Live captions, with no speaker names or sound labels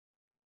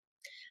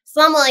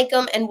Assalamu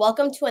alaikum and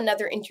welcome to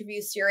another interview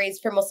series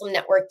for Muslim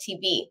Network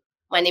TV.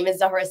 My name is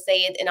Zahra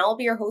Syed and I'll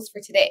be your host for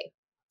today.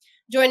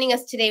 Joining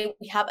us today,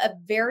 we have a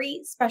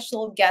very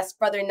special guest,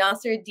 Br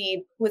Nasser Deeb,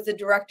 who is the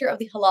director of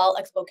the Halal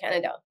Expo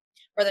Canada.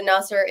 Br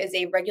Nasser is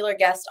a regular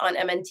guest on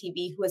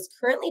MNTV who is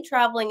currently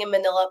traveling in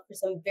Manila for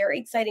some very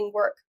exciting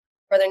work.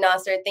 Br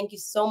Nasser, thank you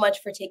so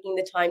much for taking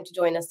the time to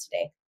join us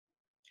today.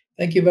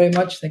 Thank you very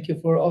much. Thank you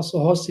for also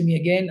hosting me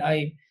again.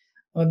 I'm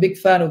a big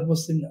fan of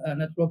Muslim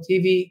Network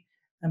TV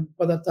and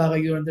Brother Taha,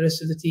 you and the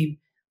rest of the team.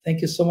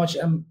 Thank you so much.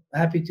 I'm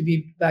happy to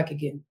be back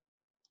again.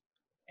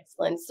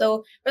 Excellent.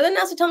 So, Br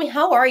Nasser, tell me,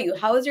 how are you?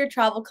 How is your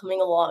travel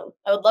coming along?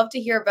 I would love to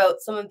hear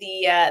about some of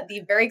the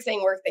very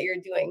exciting work that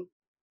you're doing.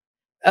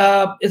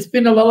 It's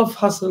been a lot of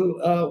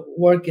hustle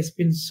work. It's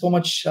been so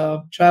much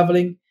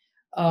traveling.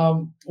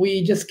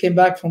 We just came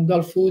back from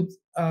Gulf Food,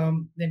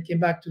 then came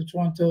back to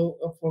Toronto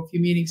for a few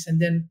meetings, and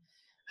then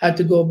had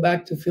to go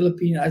back to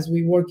Philippines as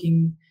we're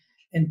working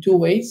in two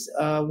ways.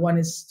 One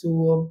is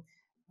to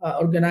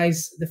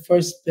organize the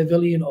first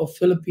pavilion of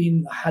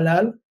Philippine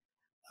Halal.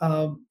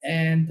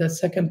 And the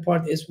second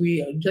part is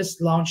we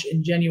just launched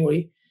in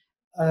January,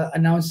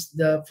 announced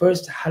the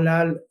first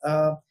Halal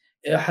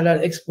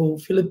Expo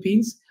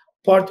Philippines,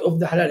 part of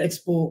the Halal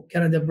Expo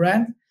Canada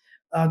brand,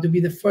 to be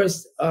the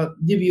first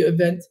debut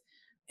event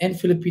in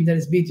Philippines that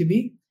is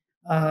B2B,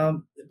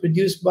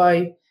 produced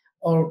by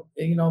our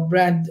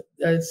brand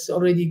that's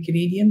already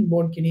Canadian,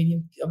 born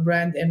Canadian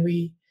brand, and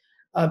we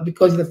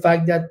because of the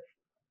fact that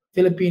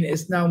Philippines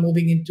is now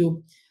moving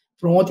into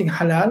promoting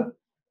halal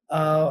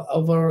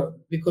over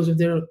because of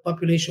their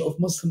population of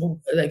Muslim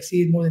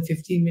exceed more than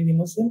 15 million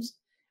Muslims,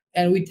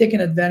 and we're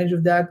taking advantage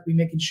of that. We're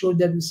making sure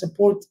that we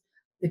support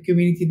the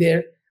community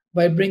there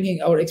by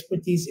bringing our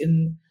expertise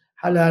in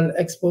halal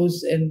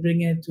expos and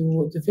bringing it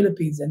to the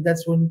Philippines, and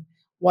that's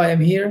why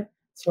I'm here.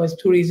 So it's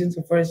two reasons.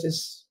 The first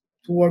is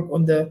to work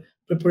on the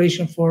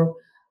preparation for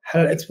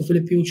Halal Expo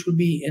Philippines, which will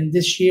be in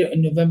this year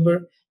in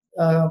November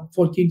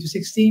 14 to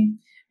 16,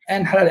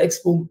 and Halal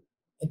Expo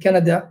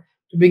Canada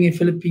to bring in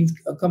Philippines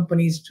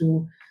companies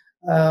to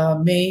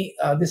May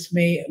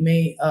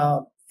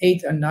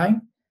 8 and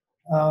 9.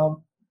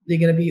 They're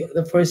going to be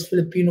the first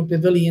Filipino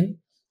pavilion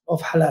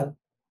of halal.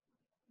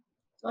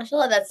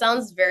 MashaAllah, that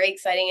sounds very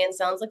exciting and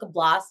sounds like a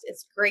blast.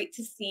 It's great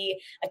to see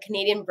a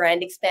Canadian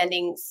brand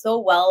expanding so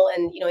well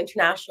and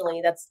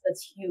internationally. That's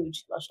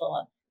huge,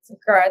 MashaAllah. So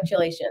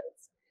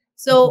congratulations.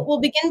 So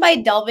we'll begin by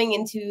delving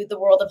into the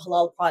world of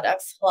halal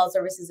products, halal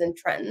services, and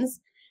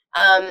trends.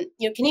 Can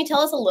you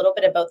tell us a little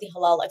bit about the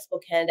Halal Expo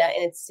Canada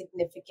and its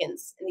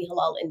significance in the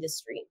halal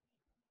industry?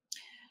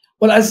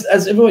 Well, as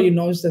everybody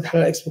knows, that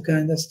Halal Expo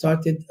Canada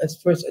started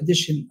as first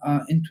edition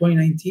in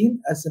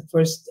 2019 as the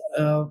first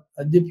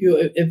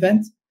debut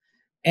event,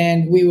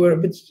 and we were a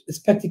bit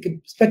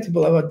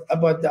skeptical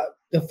about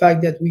the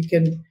fact that we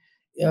can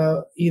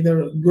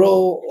either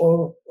grow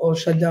or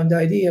shut down the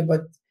idea,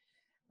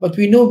 but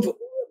we know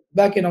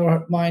back in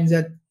our minds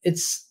that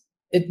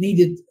it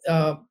needed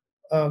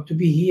to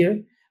be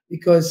here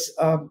because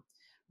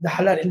the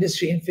halal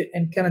industry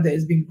in Canada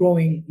has been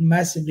growing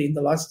massively in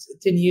the last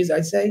 10 years,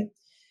 I'd say.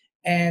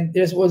 And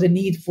there was a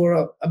need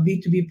for a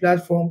B2B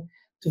platform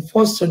to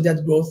foster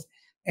that growth.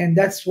 And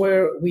that's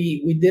where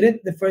we did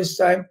it the first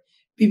time.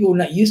 People were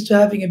not used to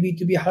having a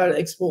B2B Halal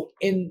Expo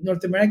in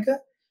North America.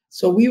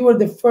 So we were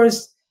the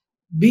first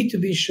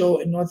B2B show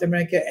in North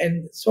America.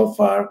 And so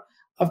far,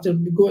 after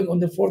going on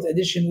the fourth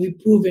edition, we've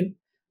proven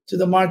to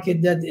the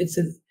market that it's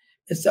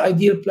the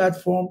ideal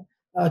platform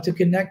to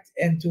connect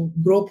and to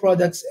grow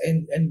products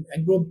and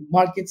grow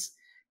markets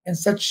in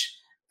such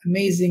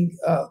amazing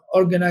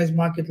organized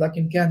market like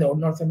in Canada or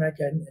North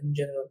America in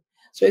general.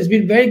 So it's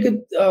been very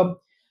good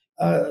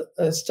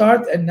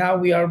start, and now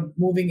we are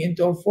moving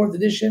into our fourth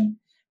edition,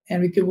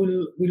 and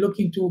we're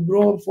looking to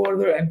grow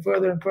further and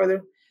further and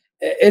further.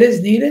 It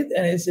is needed,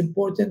 and it's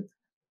important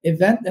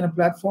event and a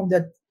platform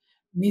that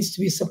needs to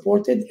be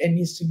supported and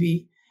needs to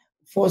be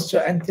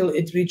fostered until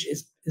it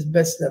reaches its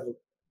best level.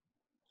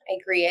 I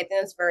agree. I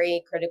think that's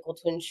very critical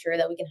to ensure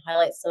that we can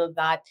highlight some of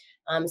that,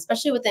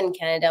 especially within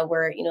Canada,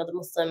 where the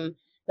Muslim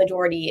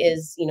majority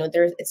is,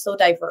 it's so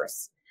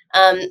diverse.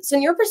 So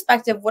in your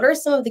perspective, what are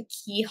some of the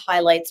key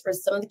highlights or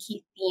some of the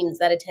key themes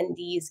that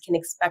attendees can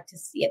expect to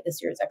see at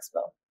this year's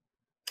expo?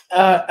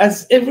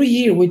 As every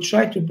year, we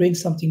try to bring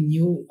something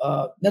new,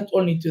 not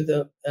only to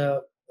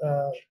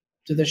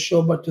the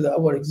show, but to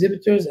our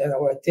exhibitors and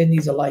our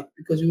attendees alike,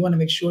 because we want to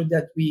make sure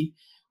that we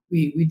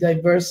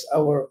diverse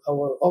our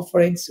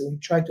offerings. We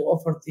try to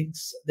offer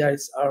things that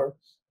are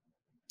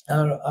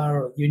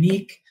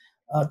unique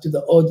to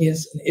the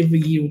audience, and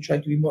every year we try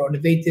to be more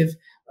innovative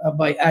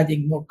by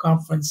adding more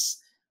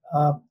conference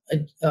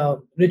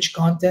rich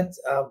content,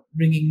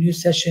 bringing new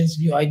sessions,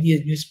 new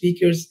ideas, new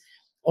speakers.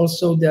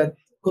 Also, the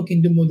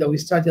cooking demo that we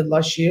started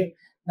last year,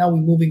 now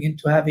we're moving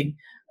into having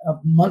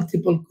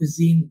multiple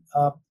cuisine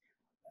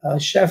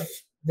chef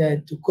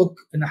to cook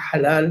in a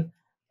halal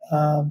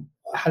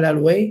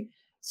way.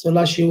 So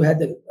last year we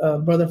had a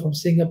brother from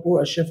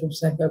Singapore, a chef from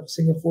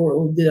Singapore,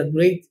 who did a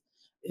great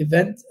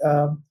event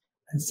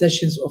and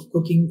sessions of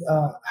cooking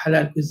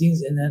halal cuisines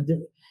and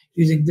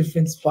using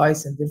different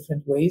spice and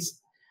different ways.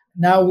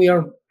 Now we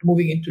are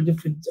moving into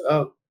different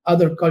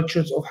other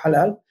cultures of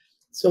halal.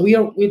 So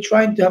we're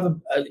trying to have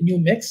a new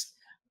mix,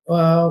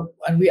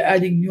 and we're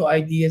adding new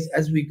ideas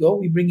as we go.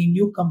 We're bringing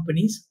new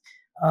companies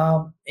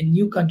in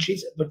new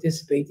countries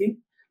participating.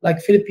 Like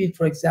Philippines,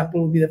 for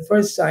example, will be the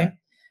first time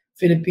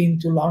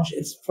Philippines to launch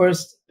its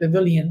first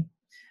pavilion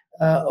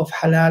of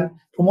halal,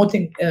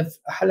 promoting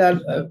halal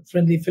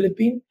friendly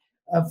Philippines,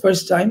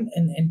 first time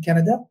in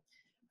Canada,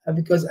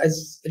 because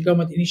as the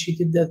government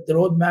initiated the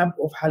roadmap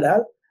of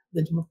halal,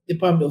 the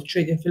Department of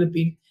Trade in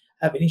Philippines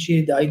have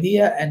initiated the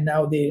idea, and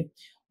now they're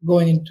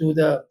going into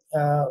the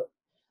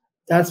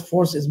task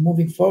force is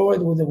moving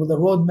forward with a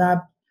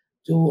roadmap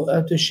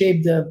to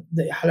shape the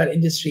halal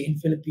industry in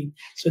Philippines.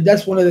 So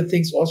that's one of the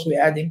things. Also,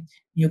 we're adding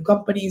new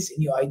companies,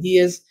 new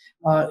ideas,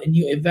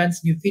 new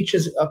events, new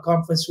features. A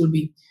conference will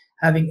be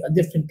having a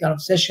different kind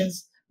of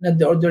sessions. Not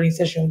the ordering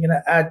session. We're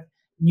going to add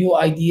new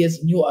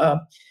ideas, new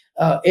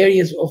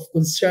areas of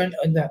concern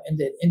in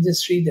the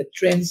industry, the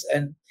trends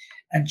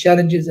and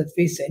challenges that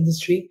face the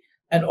industry.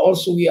 And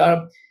also, we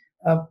are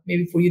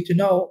maybe for you to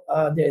know,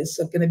 there is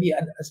going to be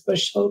a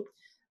special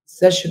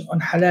session on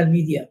halal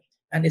media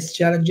and its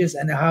challenges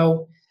and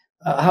how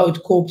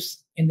it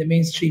copes in the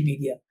mainstream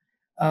media.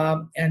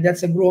 And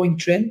that's a growing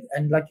trend.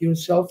 And like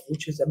yourself,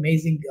 which is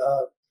amazing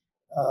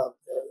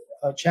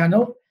uh,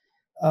 channel,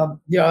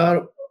 there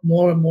are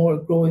more and more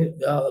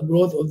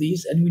growth of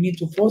these, and we need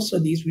to foster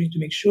these. We need to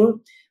make sure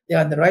they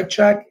are on the right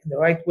track, in the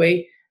right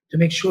way, to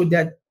make sure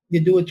that they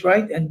do it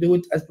right and do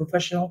it as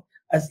professional,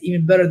 as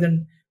even better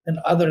than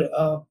other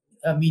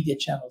media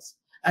channels.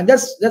 And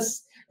that's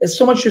there's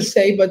so much to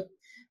say, but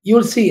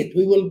you'll see it.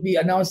 We will be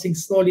announcing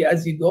slowly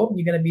as you go.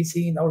 You're going to be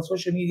seeing our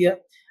social media,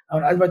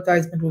 our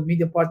advertisement with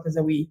media partners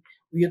that we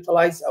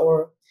utilize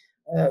our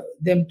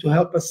them to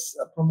help us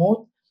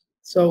promote.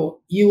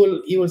 So you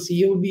will see.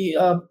 You will be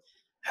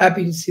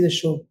happy to see the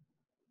show.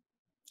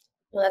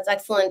 Well, that's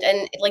excellent.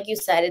 And like you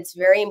said, it's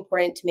very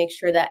important to make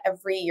sure that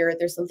every year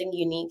there's something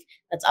unique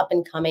that's up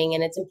and coming.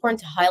 And it's important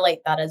to highlight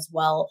that as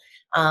well,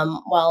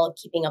 while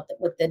keeping up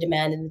with the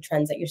demand and the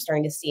trends that you're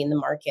starting to see in the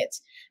market.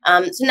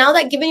 So now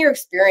that, given your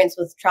experience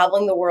with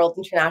traveling the world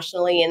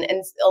internationally and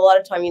a lot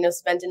of time,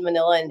 spent in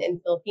Manila and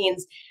in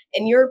Philippines,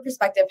 in your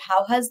perspective,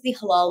 how has the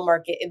halal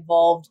market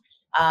evolved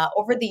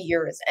over the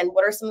years? And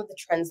what are some of the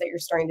trends that you're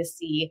starting to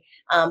see,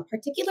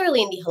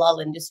 particularly in the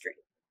halal industry?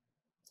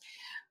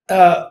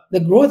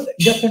 The growth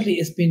definitely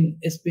has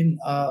been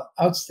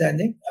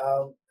outstanding,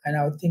 and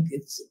I think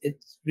it's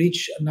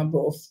reached a number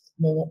of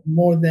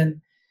more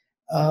than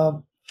uh,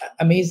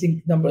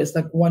 amazing number. It's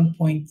like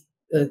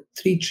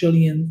 1.3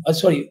 trillion.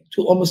 Sorry,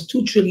 to almost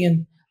 $2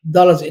 trillion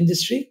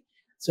industry.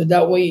 So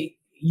that way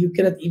you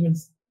cannot even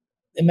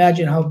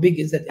imagine how big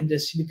is that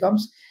industry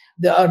becomes.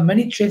 There are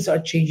many trends that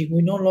are changing.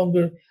 We no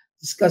longer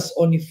discuss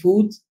only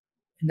food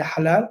in the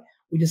halal.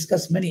 We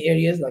discuss many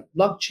areas like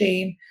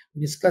blockchain.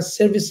 We discuss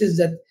services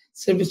that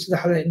service to the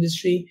halal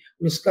industry.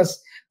 We discuss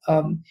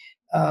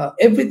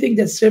everything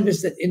that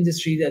service that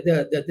industry,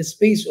 the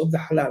space of the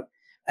halal.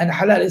 And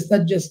halal is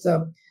not just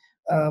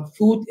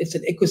food; it's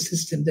an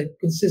ecosystem that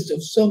consists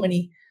of so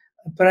many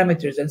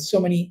parameters and so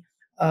many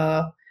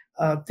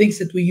things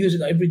that we use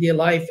in everyday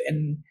life.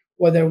 And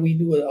whether we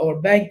do our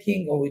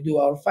banking or we do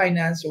our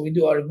finance or we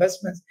do our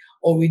investments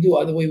or we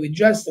do the way we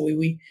dress, the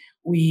way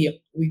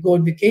we go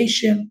on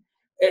vacation,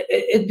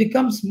 it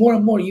becomes more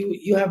and more.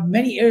 You have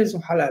many areas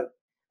of halal,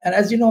 and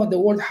as you know, the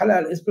word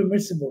halal is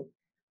permissible.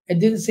 It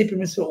didn't say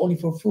permissible only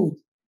for food,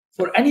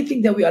 for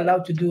anything that we are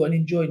allowed to do and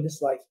enjoy in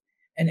this life,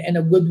 and in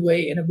a good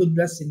way, in a good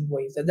blessing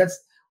way. So that's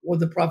what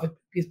the Prophet,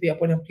 peace be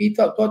upon him, he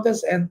taught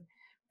us, and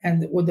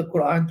what the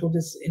Quran taught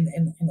us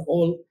in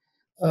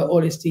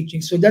all his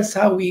teachings. So that's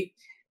how we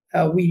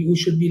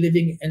should be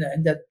living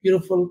in that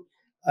beautiful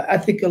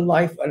ethical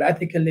life or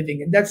ethical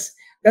living. And that's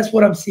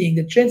what I'm seeing.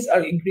 The trends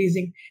are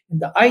increasing in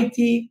the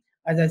IT,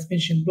 as I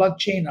mentioned,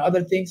 blockchain and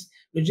other things,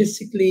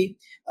 logistically,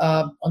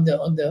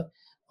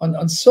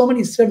 on so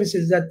many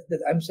services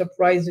that I'm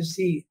surprised to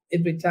see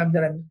every time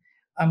that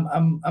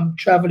I'm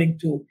traveling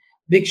to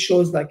big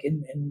shows like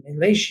in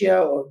Malaysia,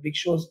 or big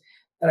shows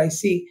that I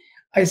see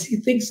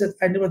things that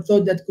I never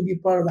thought that could be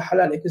part of the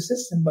halal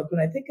ecosystem. But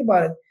when I think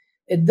about it,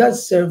 it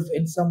does serve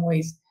in some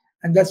ways,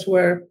 and that's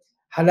where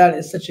halal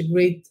is such a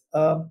great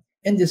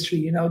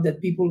industry.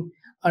 That people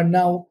are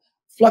now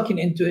flocking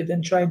into it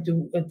and trying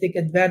to take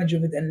advantage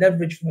of it and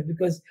leverage from it,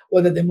 because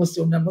whether they're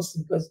Muslim or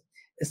non-Muslim, because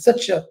it's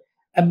such a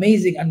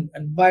amazing and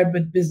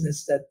vibrant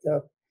business that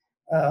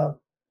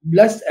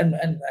blessed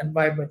and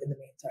vibrant in the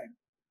meantime.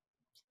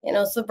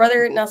 So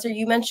Brother Nasser,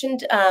 you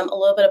mentioned a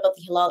little bit about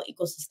the halal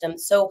ecosystem.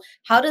 So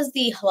how does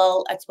the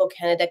Halal Expo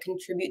Canada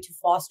contribute to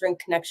fostering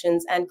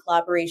connections and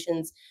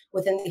collaborations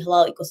within the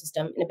halal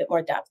ecosystem in a bit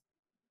more depth?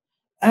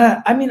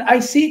 I mean, I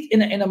see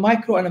it in a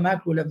micro and a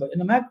macro level.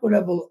 In a macro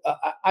level,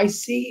 I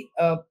see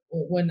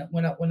when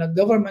a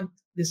government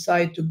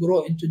decide to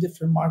grow into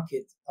different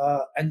markets,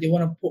 and they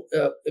want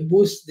to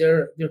boost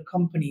their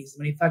companies,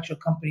 manufacturer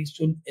companies,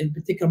 to in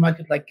particular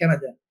market like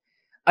Canada.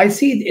 I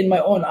see it in my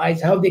own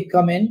eyes how they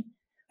come in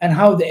and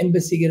how the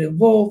embassy get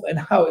involved and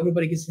how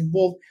everybody gets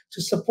involved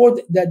to support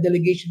that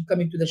delegation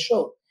coming to the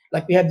show.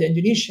 Like we have the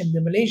Indonesian,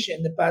 the Malaysia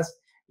in the past.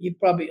 You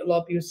probably a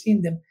lot of you have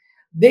seen them.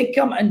 They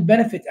come and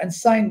benefit and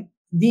sign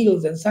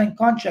deals and sign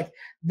contracts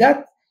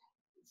that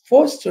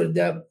foster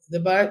the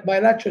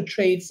bilateral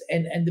trades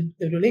and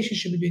the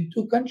relationship between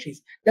two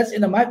countries. That's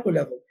in a micro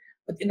level.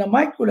 But in a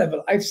micro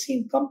level, I've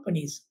seen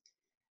companies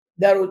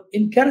that are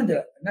in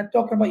Canada, not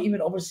talking about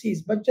even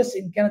overseas, but just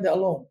in Canada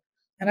alone.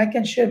 And I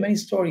can share many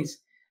stories.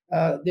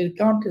 There are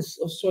countless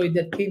of stories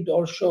that came to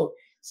our show,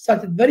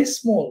 started very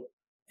small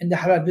in the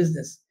halal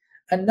business.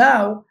 And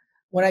now,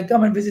 when I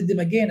come and visit them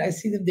again, I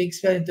see them, they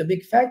expand into a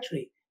big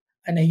factory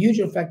and a huge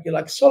factory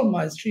like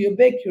Solma's, Trio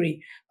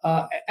Bakery,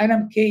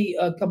 NMK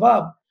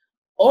Kebab.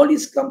 All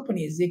these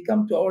companies, they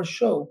come to our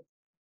show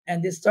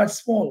and they start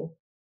small.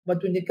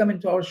 But when they come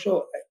into our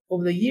show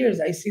over the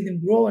years, I see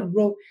them grow and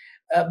grow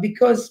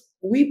because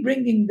we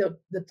bring in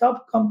the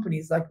top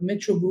companies like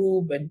Metro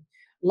Group and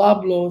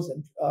Loblaws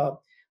and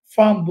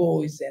Farm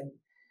Boys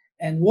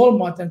and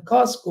Walmart and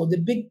Costco, the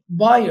big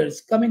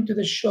buyers coming to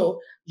the show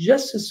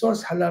just to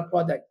source halal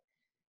product.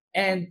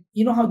 And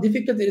you know how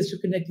difficult it is to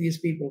connect to these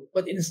people.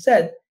 But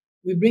instead,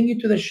 we bring you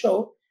to the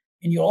show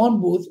in your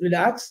own booth,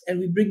 relax, and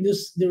we bring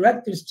those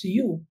directors to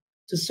you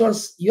to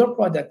source your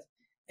product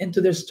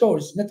into their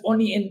stores, not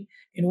only in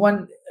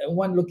one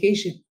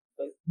location.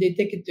 They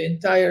take it to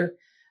entire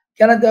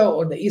Canada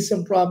or the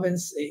eastern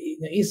province,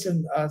 the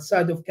eastern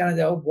side of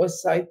Canada, or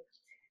west side,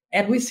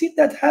 and we see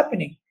that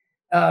happening.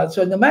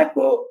 So in the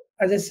macro,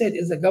 as I said,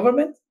 is the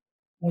government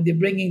when they're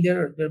bringing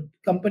their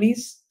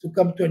companies to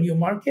come to a new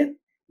market.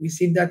 We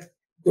see that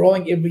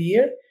growing every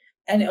year.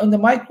 And on the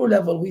micro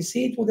level, we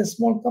see it with the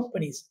small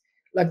companies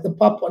like the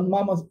pop and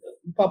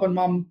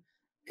mom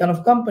kind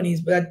of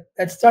companies, but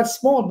that start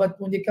small. But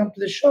when they come to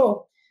the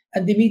show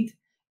and they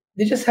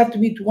just have to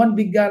meet one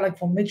big guy like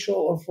from Metro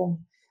or from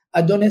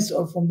Adonis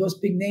or from those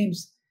big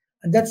names,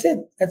 and that's it.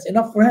 That's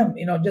enough for him.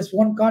 Just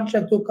one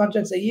contract, two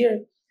contracts a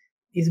year,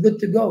 he's good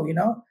to go.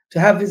 To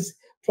have his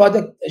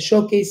product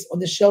showcase on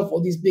the shelf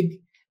of these big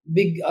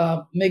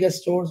mega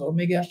stores or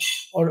mega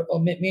or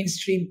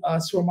mainstream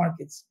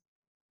supermarkets.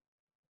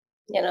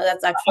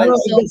 That's I don't excellent. know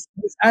So if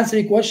this answer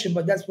your question,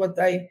 but that's what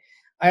I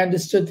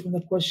understood from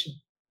the question.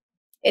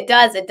 it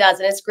does, and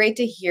it's great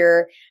to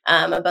hear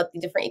about the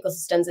different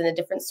ecosystems and the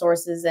different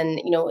sources,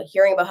 and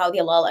hearing about how the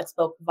Halal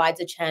Expo provides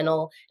a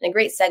channel and a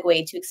great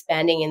segue to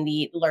expanding in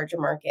the larger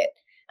market.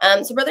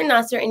 So, Brother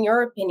Nasser, in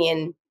your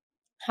opinion,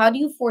 how do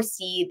you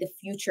foresee the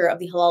future of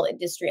the halal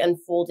industry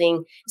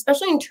unfolding,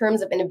 especially in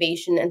terms of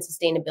innovation and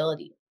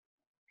sustainability?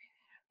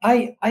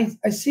 I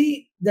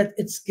see that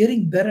it's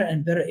getting better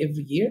and better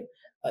every year.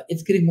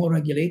 It's getting more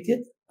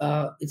regulated.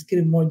 It's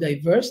getting more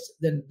diverse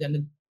than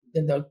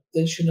the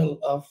traditional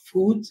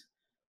food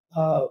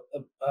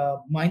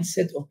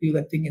mindset of people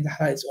that think in the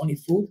halal is only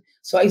food.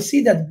 So I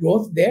see that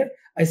growth there.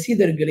 I see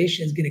the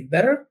regulation is getting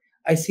better.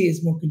 I see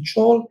it's more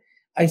control.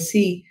 I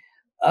see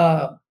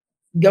uh,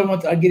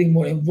 government are getting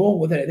more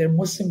involved, whether they're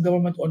Muslim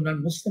government or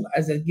non-Muslim.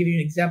 As I give you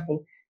an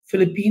example,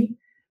 Philippines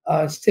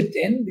stepped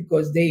in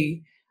because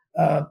they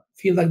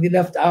feel like they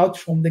left out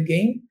from the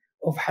game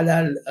of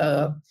halal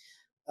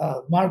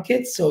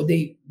market. So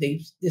they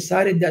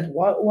decided that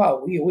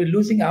wow, we're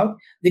losing out.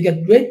 They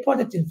got great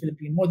product in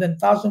Philippines, more than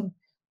 1,000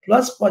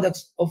 plus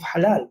products of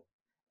halal.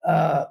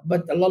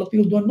 But a lot of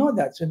people don't know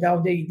that. So now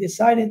they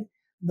decided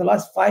in the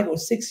last 5 or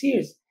 6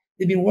 years,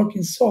 they've been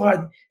working so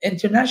hard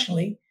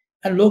internationally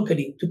and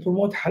locally to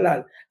promote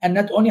halal. And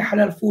not only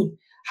halal food,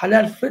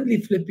 halal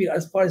friendly Philippines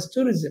as far as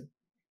tourism.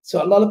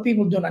 So a lot of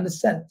people don't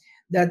understand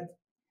that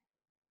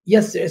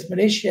yes, there is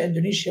Malaysia,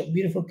 Indonesia,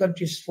 beautiful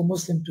countries for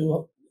Muslim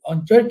to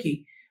on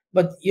Turkey,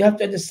 but you have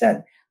to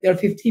understand there are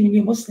 15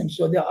 million Muslims.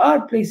 So there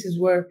are places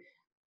where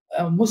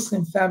a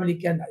Muslim family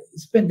can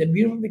spend a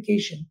beautiful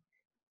vacation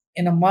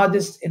in a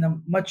modest, in a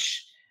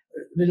much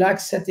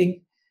relaxed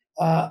setting,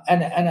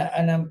 and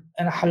a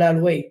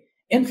halal way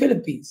in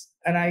Philippines.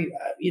 And I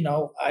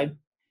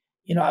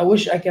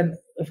wish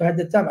if I had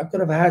the time, I could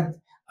have had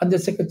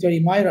Undersecretary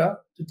Myra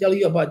to tell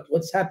you about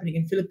what's happening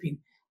in Philippines,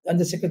 the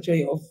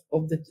Undersecretary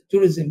of the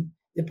Tourism,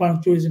 Department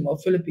of Tourism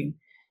of Philippines.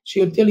 She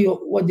will tell you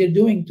what they're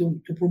doing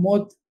to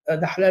promote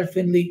the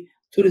halal-friendly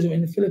tourism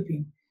in the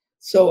Philippines.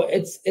 So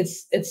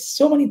it's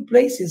so many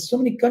places, so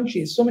many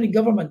countries, so many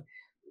government,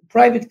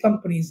 private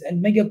companies,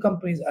 and mega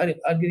companies are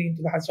getting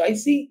into the halal. So I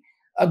see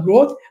a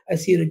growth. I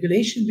see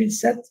regulation being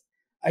set.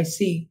 I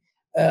see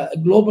a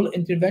global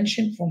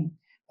intervention from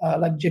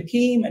like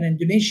Jakim and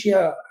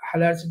Indonesia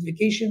halal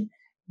certification,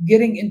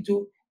 getting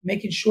into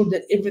making sure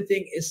that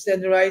everything is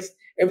standardized,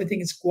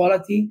 everything is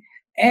quality,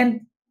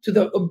 and to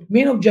the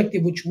main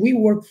objective which we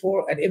work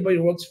for and everybody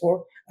works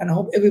for, and I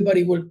hope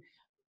everybody will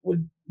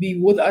be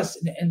with us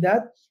in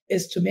that,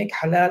 is to make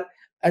halal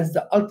as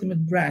the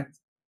ultimate brand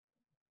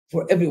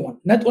for everyone,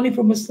 not only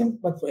for Muslim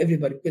but for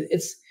everybody,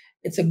 because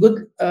it's a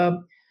good uh,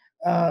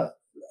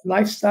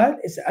 lifestyle,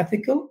 it's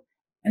ethical,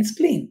 and it's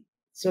clean.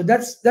 So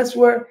that's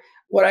where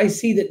what I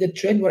see the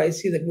trend, where I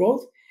see the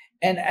growth,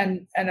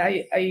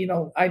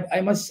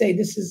 I must say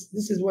this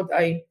is what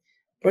I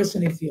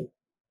personally feel.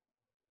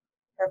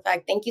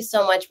 Perfect. Thank you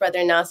so much,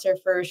 Brother Nasser,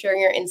 for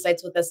sharing your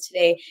insights with us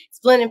today. It's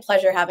been a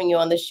pleasure having you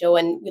on the show,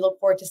 and we look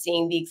forward to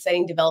seeing the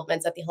exciting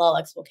developments at the Halal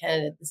Expo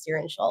Canada this year,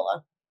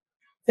 inshallah.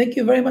 Thank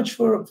you very much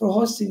for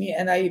hosting me,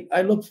 and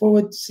I look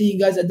forward to seeing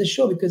you guys at the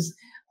show, because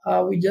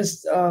we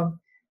just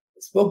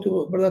spoke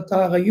to Brother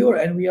Taha Ghayur,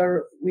 and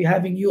we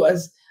having you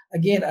as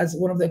again as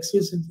one of the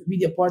exclusive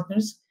media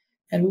partners,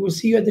 and we will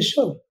see you at the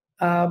show.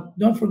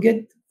 Don't forget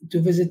to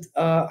visit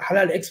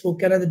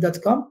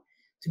halalexpocanada.com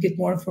to get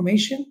more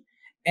information.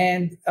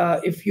 And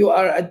if you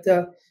are at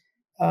the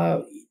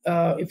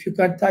if you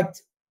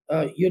contact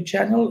your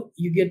channel,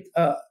 you get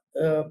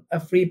a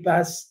free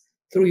pass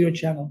through your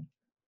channel.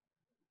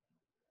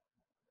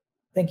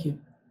 Thank you.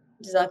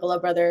 Jazakallah,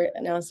 Brother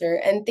Nasser.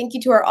 And thank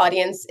you to our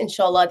audience.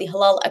 Inshallah, the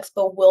Halal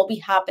Expo will be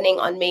happening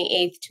on May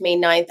 8th to May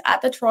 9th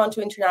at the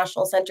Toronto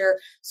International Centre.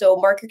 So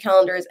mark your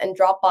calendars and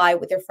drop by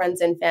with your friends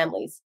and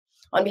families.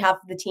 On behalf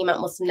of the team at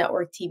Muslim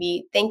Network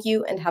TV, thank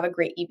you and have a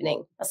great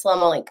evening.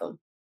 Assalamu alaikum.